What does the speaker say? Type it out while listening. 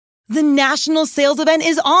The national sales event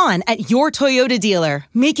is on at your Toyota dealer,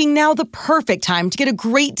 making now the perfect time to get a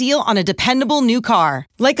great deal on a dependable new car.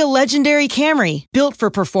 Like a legendary Camry, built for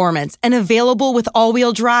performance and available with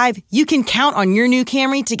all-wheel drive, you can count on your new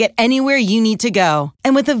Camry to get anywhere you need to go.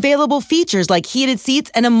 And with available features like heated seats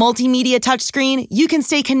and a multimedia touchscreen, you can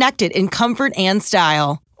stay connected in comfort and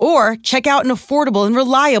style. Or check out an affordable and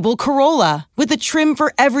reliable Corolla with a trim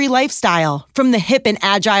for every lifestyle, from the hip and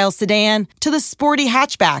agile sedan to the sporty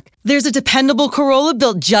hatchback. There's a dependable Corolla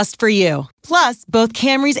built just for you. Plus, both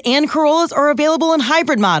Camrys and Corollas are available in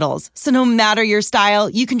hybrid models, so no matter your style,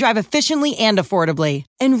 you can drive efficiently and affordably.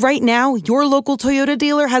 And right now, your local Toyota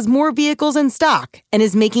dealer has more vehicles in stock and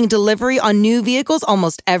is making delivery on new vehicles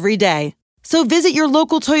almost every day. So visit your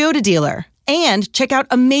local Toyota dealer. And check out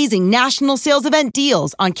amazing national sales event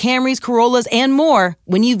deals on Camrys, Corollas, and more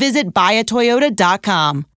when you visit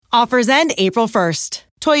buyatoyota.com. Offers end April 1st.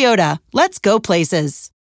 Toyota, let's go places.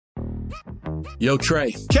 Yo,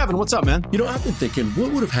 Trey. Kevin, what's up, man? You know, I've been thinking,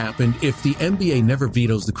 what would have happened if the NBA never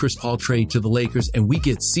vetoes the Chris Paul trade to the Lakers and we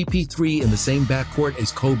get CP3 in the same backcourt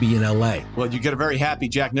as Kobe in LA? Well, you get a very happy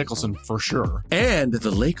Jack Nicholson, for sure. And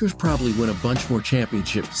the Lakers probably win a bunch more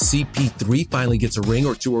championships. CP3 finally gets a ring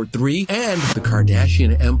or two or three, and the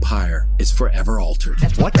Kardashian empire is forever altered.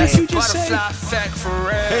 What did you just say?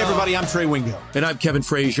 Hey, everybody, I'm Trey Wingo. And I'm Kevin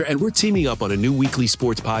Frazier, and we're teaming up on a new weekly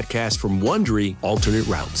sports podcast from Wondery, Alternate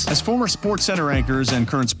Routes. As former Sports Center anchors and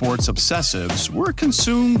current sports obsessives, we're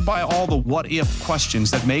consumed by all the what-if questions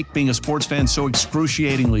that make being a sports fan so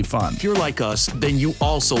excruciatingly fun. If you're like us, then you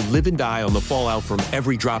also live and die on the fallout from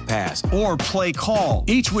every drop pass. Or play call.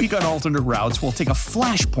 Each week on Alternate Routes, we'll take a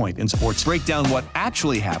flashpoint in sports, break down what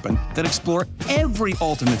actually happened, then explore every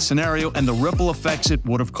alternate scenario and the ripple effects it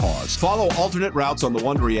would have caused. Follow Alternate Routes on the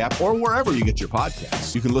Wondery app or wherever you get your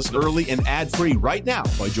podcasts. You can listen early and ad-free right now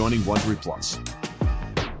by joining Wondery Plus.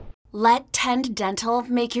 Let Tend Dental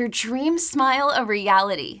make your dream smile a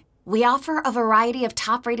reality. We offer a variety of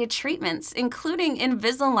top-rated treatments, including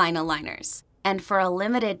Invisalign aligners. And for a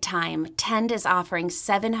limited time, Tend is offering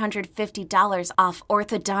 $750 off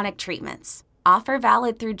orthodontic treatments. Offer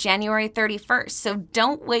valid through January 31st, so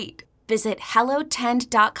don't wait. Visit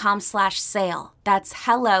hellotend.com/sale. That's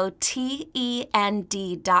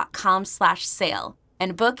hellotend.com/sale.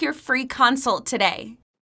 And book your free consult today.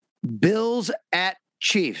 Bills at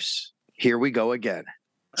Chiefs. Here we go again.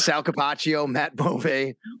 Sal Capaccio, Matt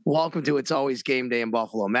Bove. Welcome to It's Always Game Day in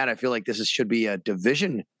Buffalo. Matt, I feel like should be a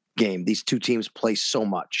division game. These two teams play so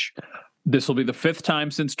much. This will be the fifth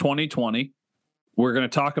time since 2020. We're going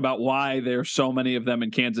to talk about why there's so many of them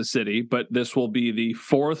in Kansas City, but this will be the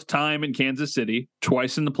fourth time in Kansas City,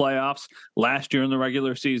 twice in the playoffs, last year in the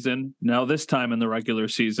regular season, now this time in the regular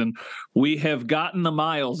season. We have gotten the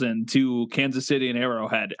miles into Kansas City and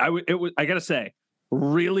Arrowhead. I got to say,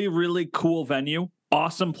 really, really cool venue.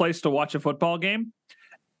 Awesome place to watch a football game.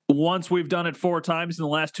 Once we've done it 4 times in the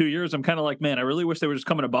last 2 years, I'm kind of like, man, I really wish they were just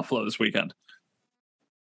coming to Buffalo this weekend.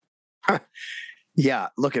 Yeah,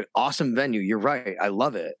 look at awesome venue. You're right. I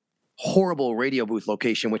love it. Horrible radio booth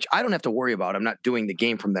location, which I don't have to worry about. I'm not doing the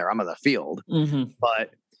game from there. I'm on the field. Mm-hmm.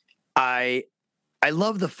 But I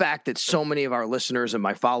love the fact that so many of our listeners and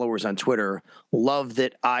my followers on Twitter love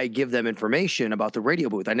that I give them information about the radio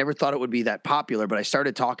booth. I never thought it would be that popular, but I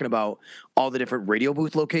started talking about all the different radio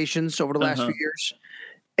booth locations over the last few years.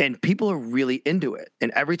 And people are really into it. And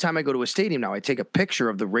every time I go to a stadium now, I take a picture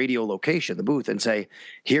of the radio location, the booth, and say,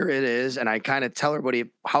 here it is. And I kind of tell everybody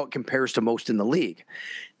how it compares to most in the league.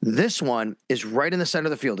 This one is right in the center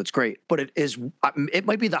of the field. It's great. But it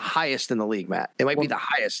might be the highest in the league, Matt. It might be the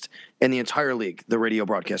highest in the entire league, the radio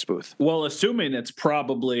broadcast booth. Well, assuming it's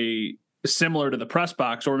probably similar to the press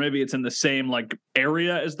box, or maybe it's in the same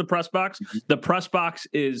area as the press box. Mm-hmm. The press box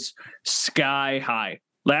is sky high.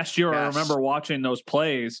 Last year, yes. I remember watching those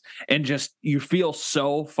plays and just you feel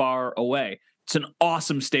so far away. It's an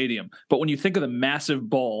awesome stadium. But when you think of the massive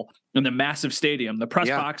bowl and the massive stadium, the press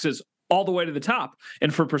box is all the way to the top.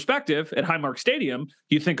 And for perspective, at Highmark Stadium,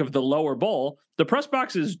 you think of the lower bowl, the press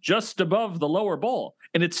box is just above the lower bowl,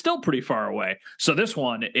 and it's still pretty far away. So this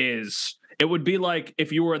one it would be like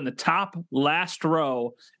if you were in the top last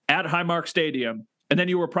row at Highmark Stadium, and then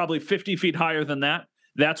you were probably 50 feet higher than that.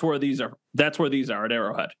 That's where these are. That's where these are at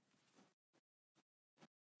Arrowhead.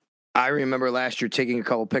 I remember last year taking a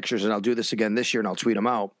couple pictures, and I'll do this again this year, and I'll tweet them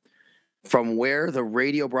out. From where the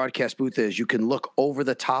radio broadcast booth is, you can look over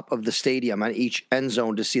the top of the stadium on each end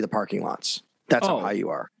zone to see the parking lots. That's how high you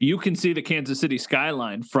are. You can see the Kansas City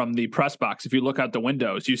skyline from the press box. If you look out the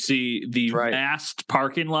windows, you see the vast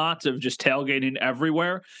parking lots of just tailgating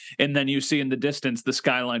everywhere. And then you see in the distance the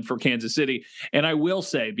skyline for Kansas City. And I will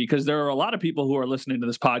say, because there are a lot of people who are listening to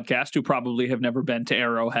this podcast who probably have never been to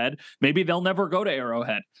Arrowhead, maybe they'll never go to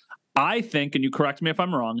Arrowhead. I think, and you correct me if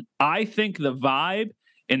I'm wrong, I think the vibe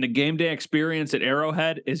and the game day experience at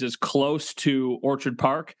Arrowhead is as close to Orchard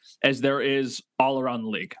Park as there is all around the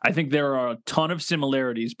league. I think there are a ton of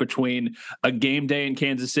similarities between a game day in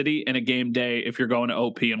Kansas City and a game day if you're going to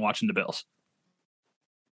OP and watching the Bills.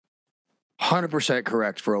 100%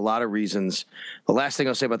 correct for a lot of reasons. The last thing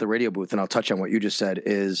I'll say about the radio booth, and I'll touch on what you just said,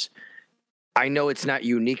 is I know it's not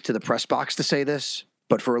unique to the press box to say this,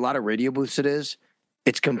 but for a lot of radio booths it is.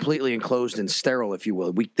 It's completely enclosed and sterile, if you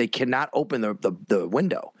will. They cannot open the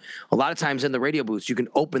window. A lot of times in the radio booths, you can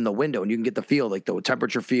open the window and you can get the feel, like the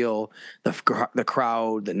temperature feel, the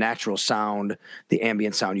crowd, the natural sound, the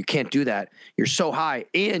ambient sound. You can't do that. You're so high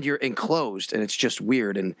and you're enclosed, and it's just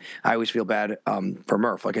weird. And I always feel bad for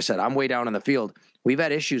Murph. Like I said, I'm way down in the field. We've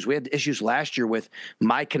had issues. We had issues last year with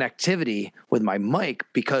my connectivity with my mic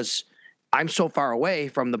because I'm so far away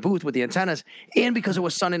from the booth with the antennas, and because it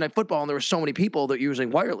was Sunday Night Football and there were so many people that were using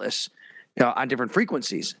wireless on different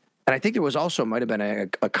frequencies. And I think there was also might have been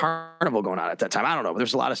a carnival going on at that time. I don't know, but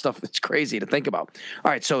there's a lot of stuff that's crazy to think about. All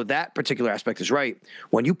right, so that particular aspect is right.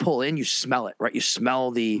 When you pull in, you smell it, right? You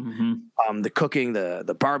smell the cooking,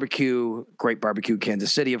 the barbecue, great barbecue,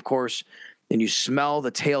 Kansas City, of course, and you smell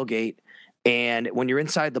the tailgate. And when you're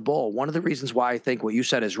inside the bowl, one of the reasons why I think what you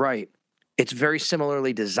said is right, it's very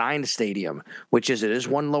similarly designed stadium, which is it is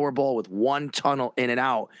one lower bowl with one tunnel in and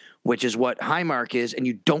out, which is what Highmark is, and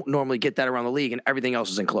you don't normally get that around the league, and everything else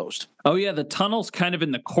is enclosed. Oh, yeah, the tunnel's kind of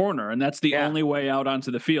in the corner, and that's the only way out onto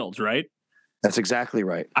the fields, right? That's exactly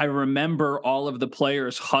right. I remember all of the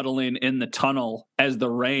players huddling in the tunnel as the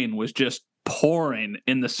rain was just pouring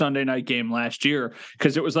in the Sunday night game last year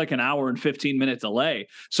because it was like an hour and 15-minute delay.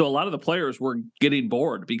 So a lot of the players were getting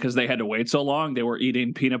bored because they had to wait so long. They were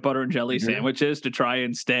eating peanut butter and jelly sandwiches to try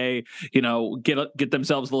and stay, get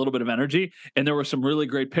themselves a little bit of energy. And there were some really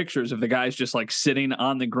great pictures of the guys just like sitting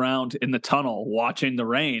on the ground in the tunnel, watching the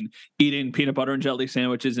rain, eating peanut butter and jelly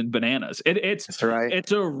sandwiches and bananas. It's right.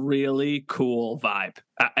 It's a really cool vibe.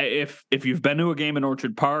 If you've been to a game in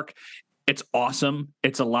Orchard Park, it's awesome.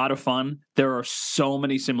 It's a lot of fun. There are so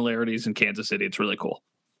many similarities in Kansas City. It's really cool.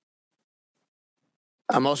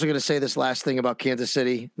 I'm also going to say this last thing about Kansas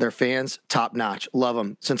City. Their fans, top notch. Love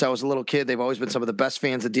them. Since I was a little kid, they've always been some of the best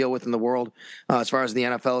fans to deal with in the world, as far as the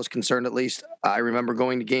NFL is concerned, at least. I remember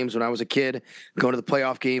going to games when I was a kid, going to the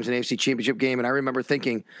playoff games, an AFC Championship game, and I remember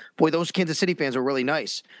thinking, boy, those Kansas City fans are really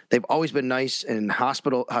nice. They've always been nice and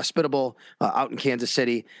hospitable out in Kansas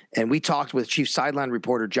City. And we talked with Chief Sideline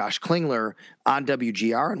reporter Josh Klingler on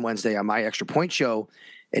WGR on Wednesday on my Extra Point show,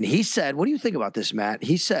 and he said, what do you think about this, Matt?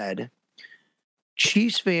 He said,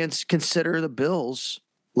 Chiefs fans consider the Bills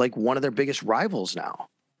like one of their biggest rivals now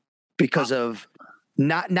because of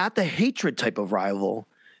not the hatred type of rival,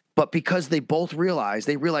 but because they both realize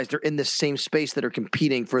they're in this same space that are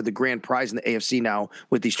competing for the grand prize in the AFC now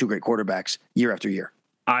with these two great quarterbacks year after year.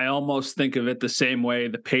 I almost think of it the same way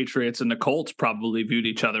the Patriots and the Colts probably viewed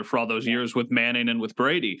each other for all those years with Manning and with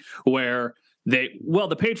Brady, where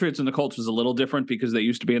the Patriots and the Colts was a little different because they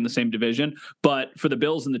used to be in the same division. But for the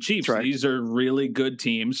Bills and the Chiefs, These are really good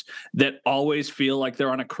teams that always feel like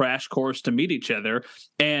they're on a crash course to meet each other.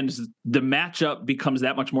 And the matchup becomes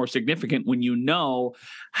that much more significant when you know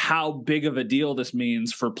how big of a deal this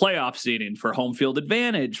means for playoff seeding, for home field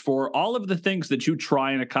advantage, for all of the things that you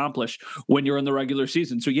try and accomplish when you're in the regular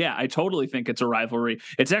season. So, yeah, I totally think it's a rivalry.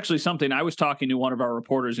 It's actually something I was talking to one of our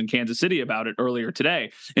reporters in Kansas City about it earlier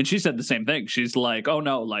today, and she said the same thing. She's like, oh,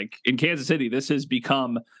 no, like in Kansas City, this has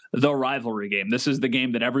become the rivalry game. This is the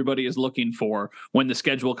game that everybody is looking for when the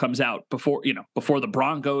schedule comes out before the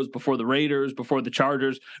Broncos, before the Raiders, before the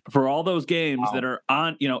Chargers, before all those games that are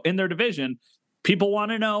on, in their division. People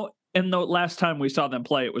want to know. And the last time we saw them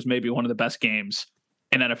play, it was maybe one of the best games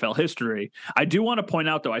in NFL history. I do want to point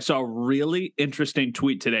out, though, I saw a really interesting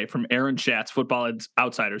tweet today from Aaron Schatz, Football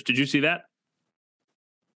Outsiders. Did you see that?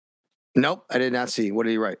 Nope, I did not see. What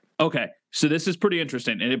did he write? Okay, so this is pretty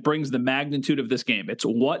interesting, and it brings the magnitude of this game. It's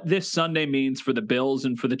what this Sunday means for the Bills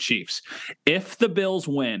and for the Chiefs. If the Bills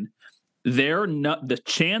win, the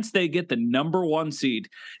chance they get the number one seed,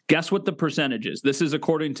 guess what the percentage is? This is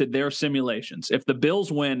according to their simulations. If the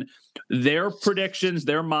Bills win, their predictions,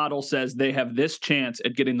 their model says they have this chance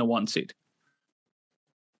at getting the one seed.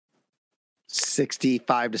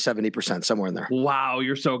 65 to 70%, somewhere in there. Wow,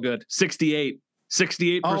 you're so good. 68.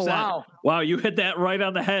 68%. Oh, wow, you hit that right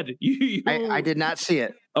on the head. I did not see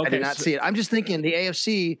it. Okay, I did not see it. I'm just thinking the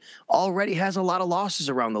AFC already has a lot of losses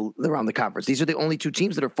around the conference. These are the only two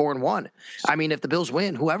teams that are 4-1. I mean, if the Bills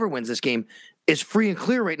win, whoever wins this game is free and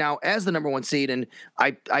clear right now as the number 1 seed. And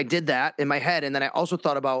I did that in my head. And then I also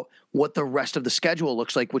thought about what the rest of the schedule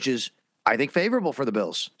looks like, which is, I think, favorable for the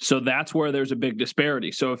Bills. So that's where there's a big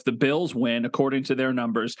disparity. So if the Bills win, according to their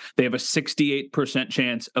numbers, they have a 68%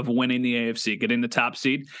 chance of winning the AFC, getting the top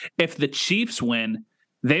seed. If the Chiefs win,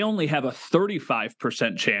 they only have a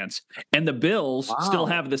 35% chance, and the Bills still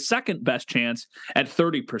have the second best chance at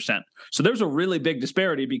 30%. So there's a really big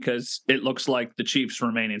disparity because it looks like the Chiefs'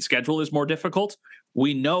 remaining schedule is more difficult.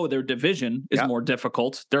 We know their division is more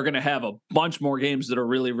difficult. They're going to have a bunch more games that are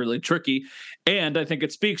really, really tricky. And I think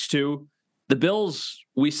it speaks to the Bills,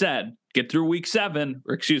 we said, get through week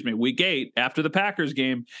 8 after the Packers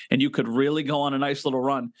game, and you could really go on a nice little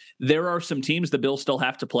run. There are some teams the Bills still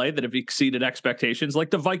have to play that have exceeded expectations.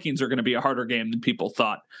 Like the Vikings are going to be a harder game than people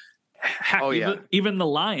thought. Heck, even the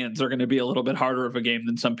Lions are going to be a little bit harder of a game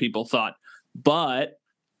than some people thought. But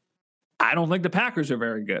I don't think the Packers are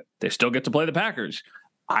very good. They still get to play the Packers.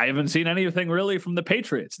 I haven't seen anything really from the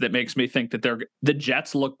Patriots that makes me think that the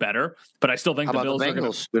Jets look better, but I still think the Bills are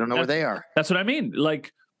going to. We don't know where they are. That's what I mean.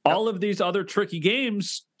 Like all of these other tricky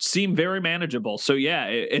games seem very manageable. So yeah,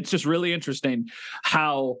 it's just really interesting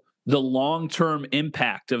how the long-term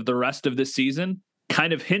impact of the rest of the season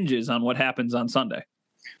kind of hinges on what happens on Sunday.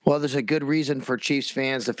 Well, there's a good reason for Chiefs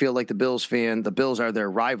fans to feel like the Bills are their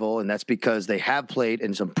rival, and that's because they have played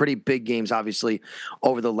in some pretty big games, obviously,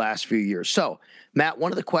 over the last few years. So, Matt,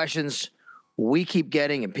 one of the questions we keep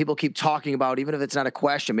getting and people keep talking about, even if it's not a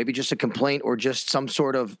question, maybe just a complaint or just some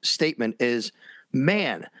sort of statement is,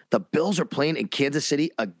 man, the Bills are playing in Kansas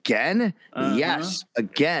City again? Yes,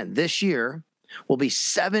 again. This year will be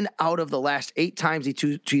 7 out of the last 8 times the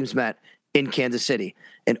two teams met in Kansas City.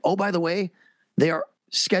 And, oh, by the way, they are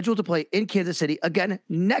scheduled to play in Kansas City again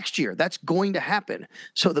next year. That's going to happen.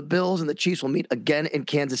 So the Bills and the Chiefs will meet again in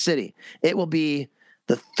Kansas City. It will be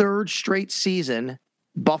the 3rd straight season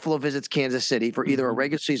Buffalo visits Kansas City for either a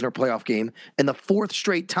regular season or playoff game, and the 4th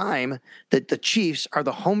straight time that the Chiefs are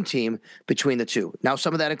the home team between the two. Now,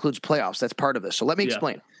 some of that includes playoffs. That's part of this. So let me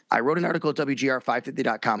explain. I wrote an article at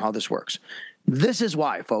WGR550.com how this works. This is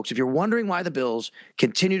why, folks, if you're wondering why the Bills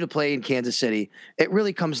continue to play in Kansas City, it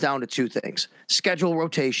really comes down to 2 things: schedule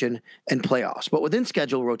rotation and playoffs. But within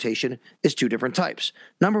schedule rotation is 2 different types.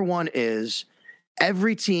 Number 1 is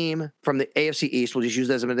every team from the AFC East, we'll just use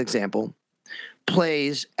that as an example,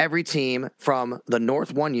 plays every team from the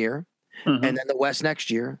North one year, and then the West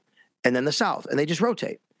next year, and then the South, and they just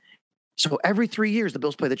rotate. So every 3 years, the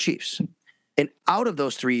Bills play the Chiefs. And out of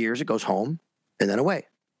those 3 years, it goes home and then away,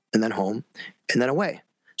 and then home and then away.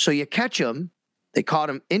 So you catch them. They caught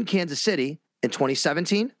them in Kansas City in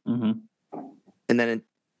 2017. And then in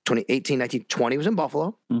 2018, 19, 20 was in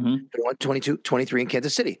Buffalo. 21, 22, 23 in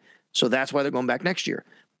Kansas City. So that's why they're going back next year.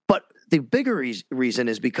 But the bigger reason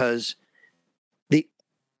is because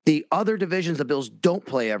the other divisions the Bills don't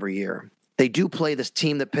play every year. They do play this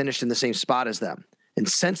team that finished in the same spot as them. And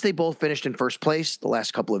since they both finished in first place the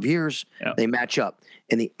last couple of years, they match up.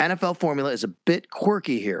 And the NFL formula is a bit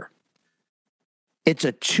quirky here. It's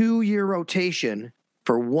a 2-year rotation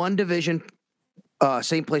for one division,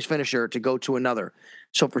 same place finisher to go to another.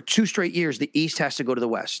 So for 2 straight years, the East has to go to the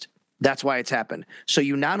West. That's why it's happened. So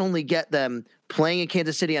you not only get them playing in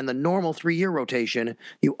Kansas City on the normal 3-year rotation,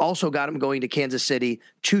 you also got them going to Kansas City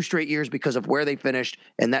 2 straight years because of where they finished,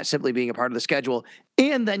 and that simply being a part of the schedule.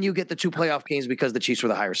 And then you get the 2 playoff games because the Chiefs were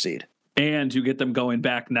the higher seed. And you get them going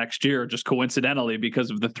back next year, just coincidentally, because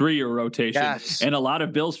of the 3-year rotation. Yes. And a lot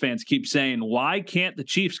of Bills fans keep saying, why can't the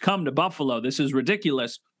Chiefs come to Buffalo? This is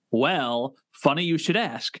ridiculous. Well, funny you should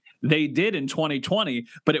ask. They did in 2020,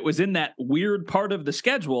 but it was in that weird part of the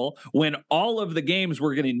schedule when all of the games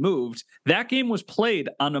were getting moved. That game was played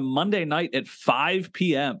on a Monday night at 5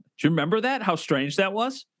 p.m. Do you remember that? How strange that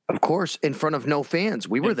was? Of course, in front of no fans.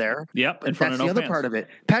 We were there. Yep, in front of no fans. That's the other part of it.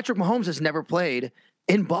 Patrick Mahomes has never played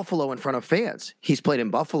in Buffalo in front of fans. He's played in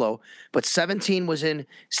Buffalo, but 17 was in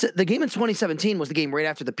the game in 2017 was the game right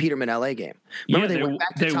after the Peterman LA game. Remember, they went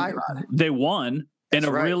back to Tyrod. They won. In a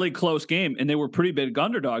right. really close game, and they were pretty big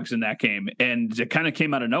underdogs in that game, and it kind of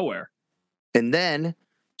came out of nowhere. And then,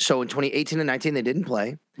 So in 2018 and 19, they didn't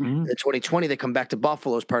play. In 2020, they come back to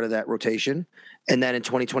Buffalo as part of that rotation. And then in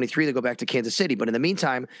 2023, they go back to Kansas City. But in the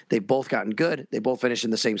meantime, they've both gotten good. They both finished in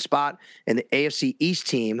the same spot. And the AFC East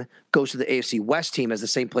team goes to the AFC West team as the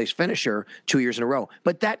same place finisher 2 years in a row.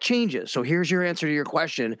 But that changes. So here's your answer to your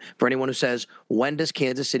question for anyone who says, when does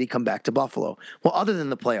Kansas City come back to Buffalo? Well, other than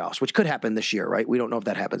the playoffs, which could happen this year, right? We don't know if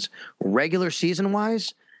that happens. Regular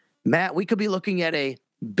season-wise, Matt, we could be looking at a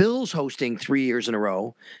Bills hosting 3 years in a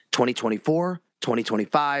row, 2024,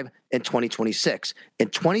 2025, and 2026. In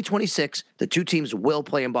 2026, the two teams will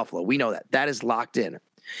play in Buffalo. We know that. That is locked in.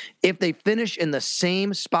 If they finish in the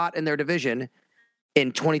same spot in their division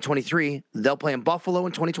in 2023, they'll play in Buffalo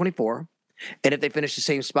in 2024. And if they finish the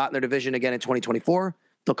same spot in their division again in 2024,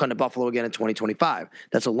 they'll come to Buffalo again in 2025.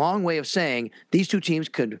 That's a long way of saying these two teams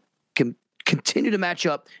can continue to match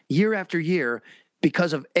up year after year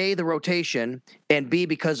because of A, the rotation, and B,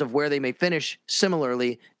 because of where they may finish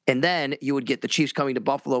similarly. And then you would get the Chiefs coming to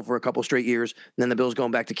Buffalo for a couple straight years, and then the Bills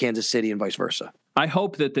going back to Kansas City and vice versa. I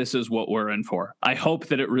hope that this is what we're in for. I hope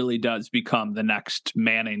that it really does become the next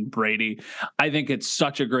Manning Brady. I think it's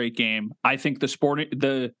such a great game. I think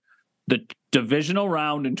the divisional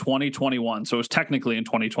round in 2021, so it was technically in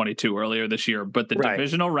 2022 earlier this year, but the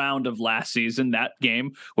divisional round of last season, that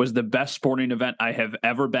game was the best sporting event I have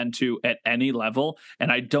ever been to at any level,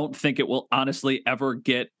 and I don't think it will honestly ever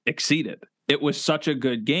get exceeded. It was such a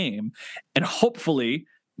good game, and hopefully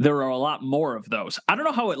there are a lot more of those. I don't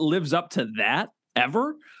know how it lives up to that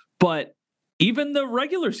ever, but even the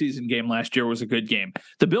regular season game last year was a good game.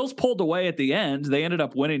 The Bills pulled away at the end. They ended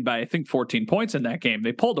up winning by, I think, 14 points in that game.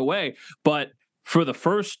 They pulled away, but for the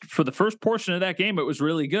first portion of that game, it was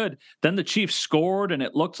really good. Then the Chiefs scored, and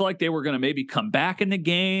it looked like they were going to maybe come back in the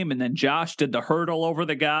game. And then Josh did the hurdle over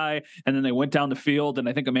the guy, and then they went down the field. And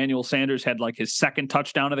I think Emmanuel Sanders had like his second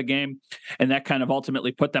touchdown of the game, and that kind of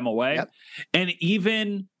ultimately put them away. Yep. And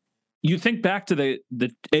even you think back to the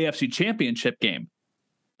AFC Championship game.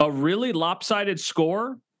 A really lopsided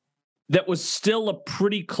score that was still a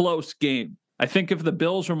pretty close game. I think if the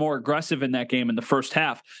Bills were more aggressive in that game in the first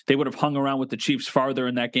half, they would have hung around with the Chiefs farther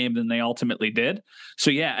in that game than they ultimately did. So,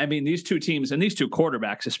 yeah, I mean, these two teams and these two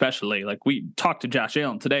quarterbacks especially, like we talked to Josh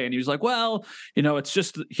Allen today, and he was like, well, you know, it's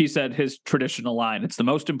just, he said his traditional line, it's the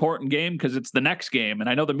most important game because it's the next game. And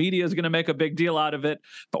I know the media is going to make a big deal out of it,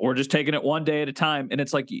 but we're just taking it one day at a time. And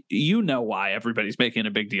it's like, you know why everybody's making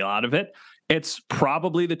a big deal out of it. It's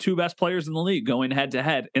probably the two best players in the league going head to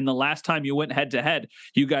head. And the last time you went head to head,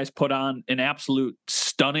 you guys put on an absolute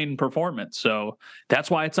stunning performance. So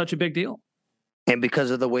that's why it's such a big deal. And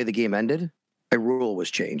because of the way the game ended, a rule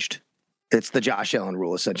was changed. It's the Josh Allen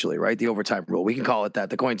rule, essentially, right? The overtime rule. We can call it that,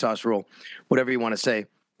 the coin toss rule, whatever you want to say.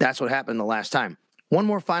 That's what happened the last time. One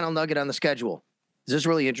more final nugget on the schedule. This is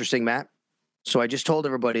really interesting, Matt. So I just told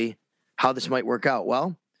everybody how this might work out.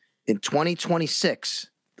 Well, in 2026,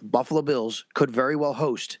 the Buffalo Bills could very well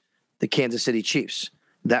host the Kansas City Chiefs.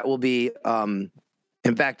 That will be,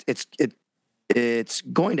 in fact, it's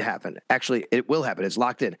going to happen. Actually, it will happen. It's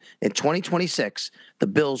locked in. In 2026, the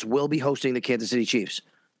Bills will be hosting the Kansas City Chiefs.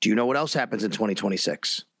 Do you know what else happens in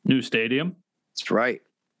 2026? New stadium. That's right.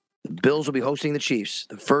 The Bills will be hosting the Chiefs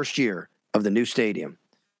the first year of the new stadium.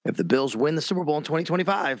 If the Bills win the Super Bowl in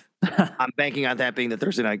 2025, I'm banking on that being the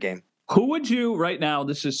Thursday night game. Who would you, right now,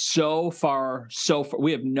 this is so far,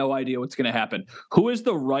 we have no idea what's going to happen. Who is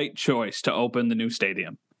the right choice to open the new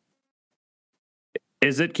stadium?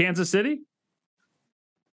 Is it Kansas City?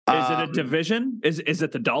 Is it a division? Is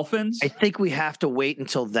it the Dolphins? I think we have to wait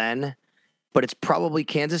until then, but it's probably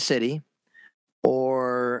Kansas City,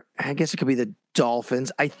 or I guess it could be the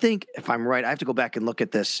Dolphins. I think, if I'm right, I have to go back and look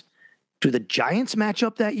at this. Do the Giants match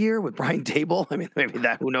up that year with Brian Daboll? I mean, maybe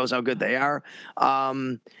that, who knows how good they are.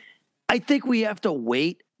 I think we have to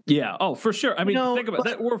wait. Yeah. Oh, for sure. I mean, think about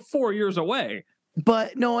that. We're 4 years away.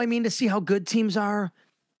 But no, I mean, to see how good teams are,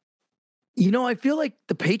 I feel like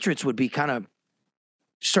the Patriots would be kind of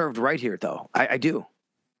served right here, though. I do.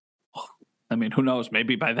 I mean, who knows?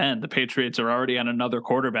 Maybe by then the Patriots are already on another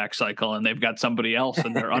quarterback cycle and they've got somebody else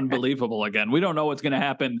and they're unbelievable again. We don't know what's going to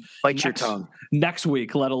happen next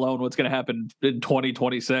week, let alone what's going to happen in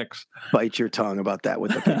 2026. Bite your tongue about that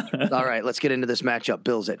with the Patriots. All right, let's get into this matchup.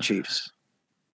 Bills at Chiefs.